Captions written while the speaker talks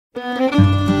Good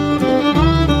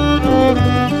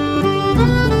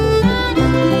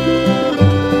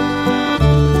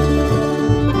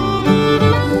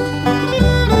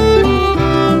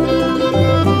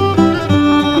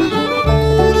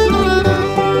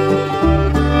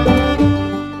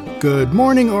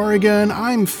morning, Oregon.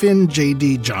 I'm Finn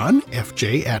J.D. John,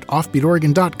 FJ at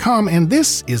offbeatoregon.com, and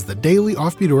this is the Daily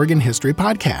Offbeat Oregon History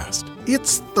Podcast.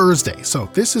 It's Thursday, so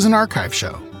this is an archive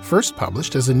show, first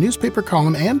published as a newspaper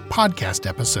column and podcast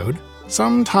episode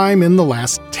sometime in the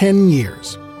last 10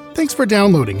 years. Thanks for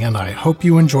downloading, and I hope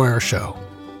you enjoy our show.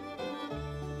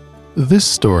 This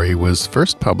story was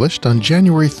first published on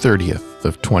January 30th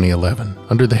of 2011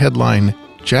 under the headline,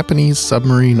 Japanese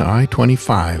submarine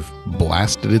I-25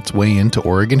 blasted its way into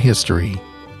Oregon history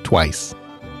twice.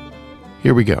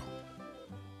 Here we go.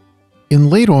 In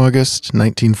late August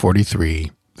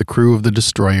 1943, the crew of the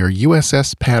destroyer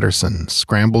USS Patterson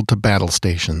scrambled to battle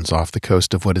stations off the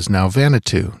coast of what is now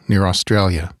Vanuatu, near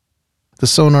Australia. The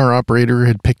sonar operator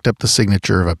had picked up the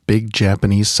signature of a big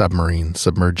Japanese submarine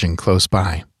submerging close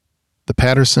by. The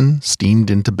Patterson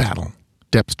steamed into battle,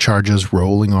 depth charges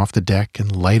rolling off the deck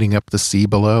and lighting up the sea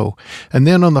below, and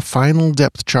then on the final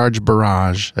depth charge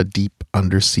barrage, a deep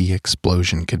undersea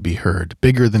explosion could be heard,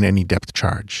 bigger than any depth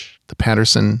charge. The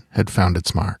Patterson had found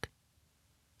its mark.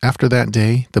 After that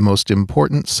day, the most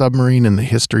important submarine in the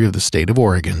history of the state of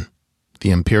Oregon,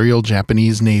 the Imperial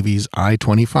Japanese Navy's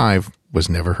I-25, was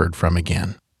never heard from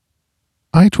again.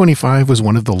 I-25 was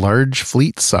one of the large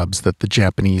fleet subs that the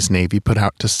Japanese Navy put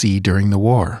out to sea during the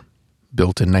war.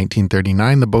 Built in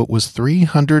 1939, the boat was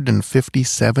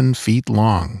 357 feet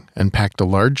long and packed a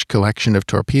large collection of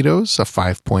torpedoes, a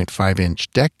 5.5-inch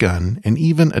deck gun, and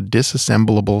even a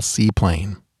disassemblable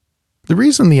seaplane. The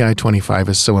reason the I-25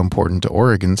 is so important to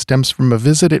Oregon stems from a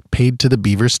visit it paid to the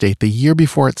Beaver State the year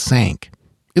before it sank.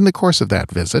 In the course of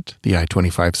that visit, the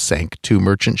I-25 sank 2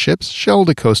 merchant ships, shelled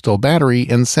a coastal battery,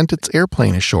 and sent its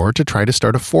airplane ashore to try to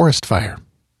start a forest fire.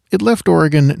 It left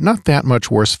Oregon not that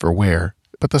much worse for wear,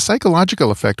 but the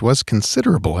psychological effect was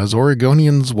considerable as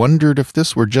Oregonians wondered if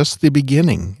this were just the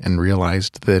beginning and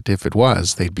realized that if it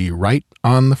was, they'd be right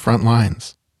on the front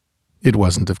lines. It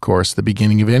wasn't, of course, the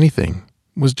beginning of anything.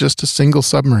 It was just a single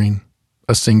submarine.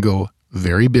 A single,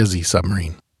 very busy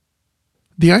submarine.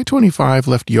 The I-25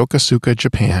 left Yokosuka,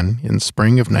 Japan in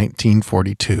spring of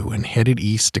 1942 and headed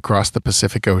east across the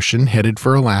Pacific Ocean, headed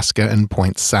for Alaska and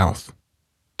points south.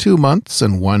 2 months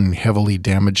and 1 heavily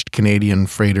damaged Canadian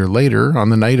freighter later, on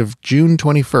the night of June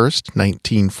 21st,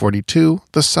 1942,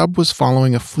 the sub was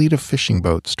following a fleet of fishing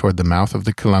boats toward the mouth of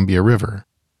the Columbia River.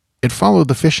 It followed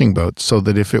the fishing boats so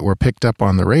that if it were picked up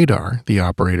on the radar, the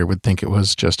operator would think it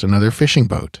was just another fishing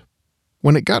boat.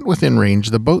 When it got within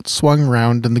range, the boat swung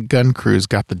round and the gun crews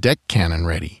got the deck cannon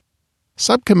ready.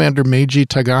 Sub-Commander Meiji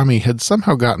Tagami had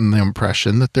somehow gotten the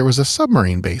impression that there was a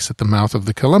submarine base at the mouth of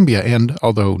the Columbia and,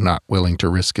 although not willing to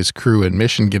risk his crew and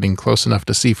mission getting close enough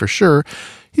to see for sure,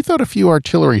 he thought a few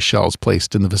artillery shells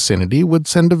placed in the vicinity would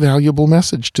send a valuable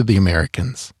message to the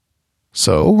Americans.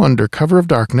 So, under cover of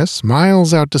darkness,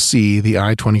 miles out to sea, the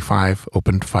I-25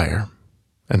 opened fire.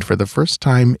 And for the first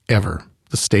time ever,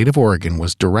 the state of Oregon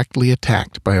was directly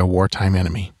attacked by a wartime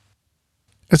enemy.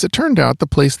 As it turned out, the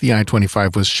place the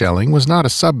I-25 was shelling was not a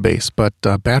sub-base, but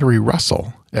Battery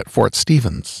Russell at Fort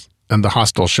Stevens, and the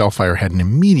hostile shellfire had an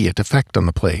immediate effect on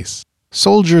the place.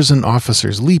 Soldiers and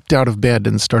officers leaped out of bed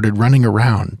and started running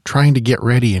around, trying to get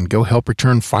ready and go help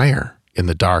return fire. In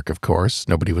the dark, of course.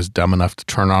 Nobody was dumb enough to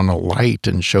turn on a light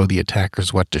and show the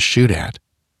attackers what to shoot at.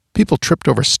 People tripped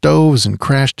over stoves and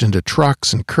crashed into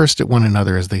trucks and cursed at one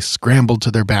another as they scrambled to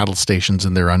their battle stations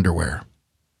in their underwear.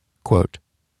 Quote,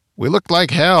 "We looked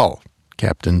like hell,"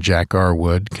 Captain Jack R.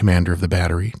 Wood, commander of the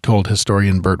battery, told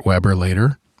historian Bert Weber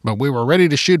later, "but we were ready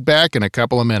to shoot back in a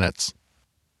couple of minutes."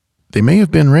 They may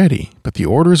have been ready, but the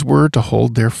orders were to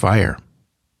hold their fire.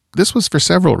 This was for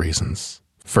several reasons.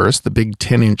 First, the big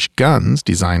 10-inch guns,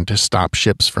 designed to stop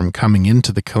ships from coming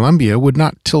into the Columbia, would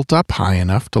not tilt up high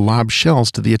enough to lob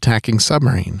shells to the attacking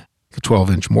submarine. The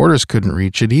 12-inch mortars couldn't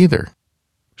reach it either.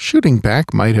 Shooting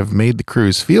back might have made the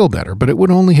crews feel better, but it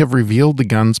would only have revealed the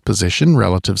gun's position,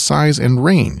 relative size, and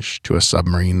range to a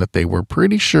submarine that they were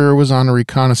pretty sure was on a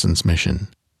reconnaissance mission.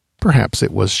 Perhaps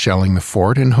it was shelling the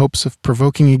fort in hopes of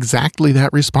provoking exactly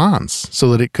that response, so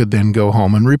that it could then go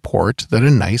home and report that a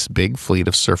nice big fleet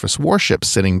of surface warships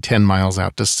sitting 10 miles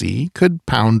out to sea could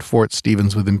pound Fort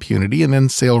Stevens with impunity and then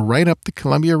sail right up the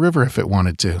Columbia River if it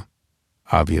wanted to.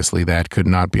 Obviously, that could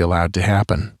not be allowed to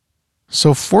happen.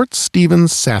 So Fort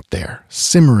Stevens sat there,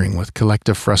 simmering with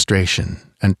collective frustration,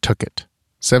 and took it.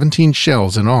 17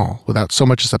 shells in all, without so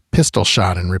much as a pistol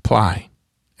shot in reply.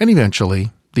 And eventually,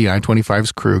 the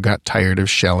I-25's crew got tired of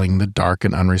shelling the dark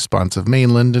and unresponsive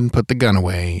mainland and put the gun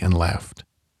away and left.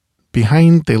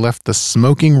 Behind, they left the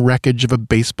smoking wreckage of a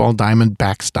baseball diamond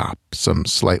backstop, some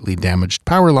slightly damaged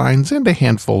power lines, and a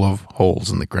handful of holes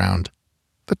in the ground.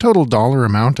 The total dollar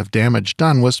amount of damage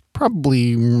done was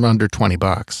probably under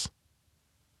 $20.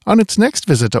 On its next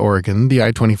visit to Oregon, the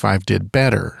I-25 did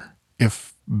better,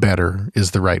 if better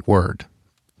is the right word.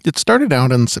 It started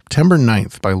out on September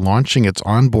 9th by launching its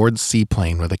onboard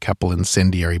seaplane with a couple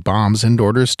incendiary bombs and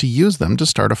orders to use them to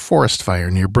start a forest fire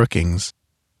near Brookings.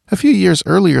 A few years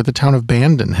earlier, the town of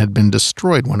Bandon had been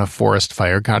destroyed when a forest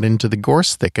fire got into the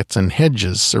gorse thickets and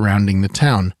hedges surrounding the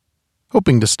town.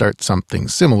 Hoping to start something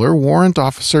similar, Warrant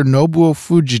Officer Nobuo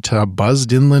Fujita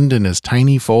buzzed inland in his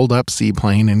tiny fold-up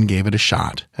seaplane and gave it a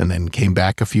shot, and then came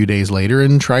back a few days later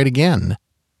and tried again.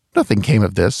 Nothing came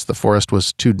of this. The forest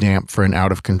was too damp for an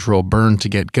out-of-control burn to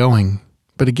get going.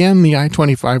 But again, the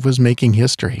I-25 was making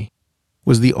history. It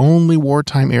was the only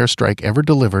wartime airstrike ever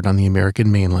delivered on the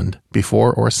American mainland,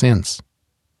 before or since.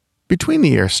 Between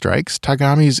the airstrikes,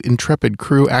 Tagami's intrepid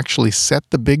crew actually set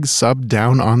the big sub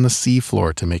down on the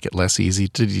seafloor to make it less easy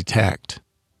to detect.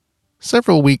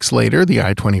 Several weeks later, the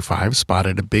I-25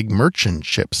 spotted a big merchant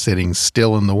ship sitting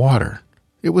still in the water.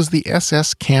 It was the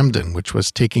SS Camden, which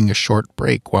was taking a short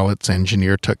break while its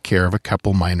engineer took care of a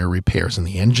couple minor repairs in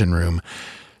the engine room.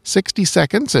 60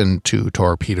 seconds and 2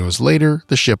 torpedoes later,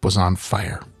 the ship was on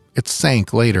fire. It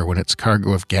sank later when its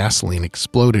cargo of gasoline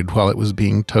exploded while it was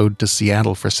being towed to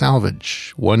Seattle for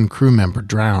salvage. 1 crew member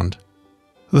drowned.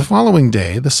 The following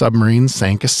day, the submarine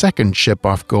sank a second ship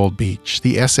off Gold Beach,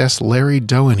 the SS Larry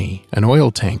Doheny, an oil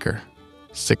tanker.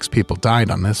 6 people died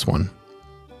on this one.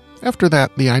 After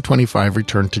that, the I-25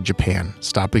 returned to Japan,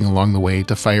 stopping along the way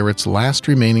to fire its last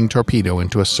remaining torpedo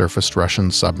into a surfaced Russian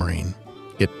submarine.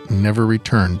 It never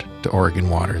returned to Oregon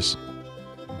waters.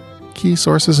 Key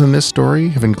sources in this story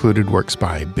have included works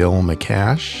by Bill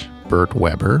McCash, Bert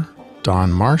Weber,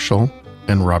 Don Marshall,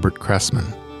 and Robert Cressman.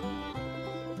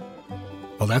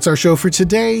 Well, that's our show for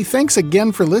today. Thanks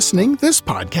again for listening. This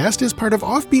podcast is part of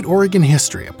Offbeat Oregon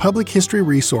History, a public history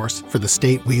resource for the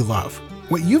state we love.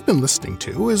 What you've been listening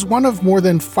to is one of more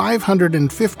than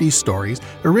 550 stories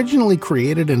originally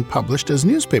created and published as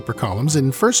newspaper columns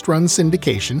in first-run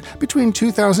syndication between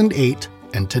 2008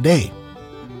 and today.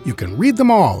 You can read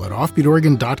them all at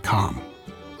offbeatoregon.com.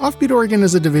 Offbeat Oregon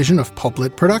is a division of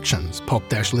Pulplit Productions,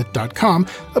 pulp-lit.com,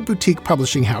 a boutique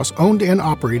publishing house owned and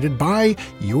operated by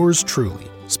yours truly,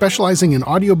 specializing in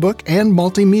audiobook and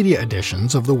multimedia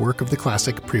editions of the work of the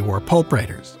classic pre-war pulp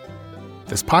writers.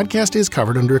 This podcast is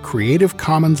covered under a Creative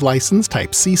Commons license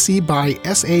type CC by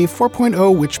SA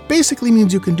 4.0, which basically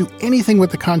means you can do anything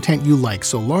with the content you like,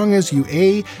 so long as you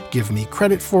A, give me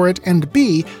credit for it, and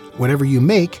B, whatever you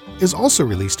make is also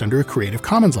released under a Creative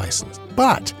Commons license.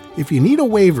 But if you need a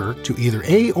waiver to either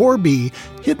A or B,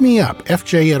 hit me up,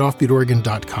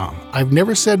 fj@offbeatoregon.com. I've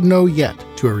never said no yet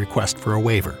to a request for a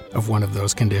waiver of one of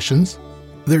those conditions.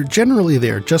 They're generally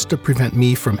there just to prevent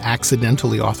me from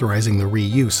accidentally authorizing the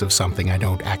reuse of something I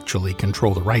don't actually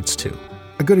control the rights to.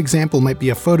 A good example might be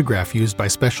a photograph used by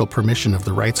special permission of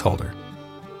the rights holder.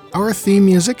 Our theme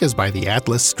music is by the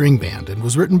Atlas String Band and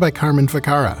was written by Carmen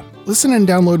Ficara. Listen and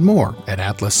download more at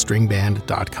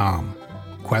atlasstringband.com.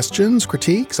 Questions,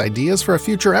 critiques, ideas for a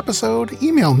future episode?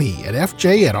 Email me at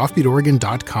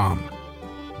fj@offbeatoregon.com.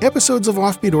 Episodes of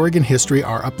Offbeat Oregon History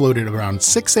are uploaded around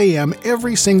 6 a.m.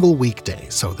 every single weekday,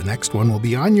 so the next one will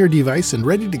be on your device and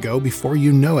ready to go before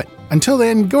you know it. Until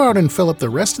then, go out and fill up the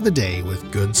rest of the day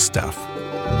with good stuff.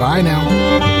 Bye now.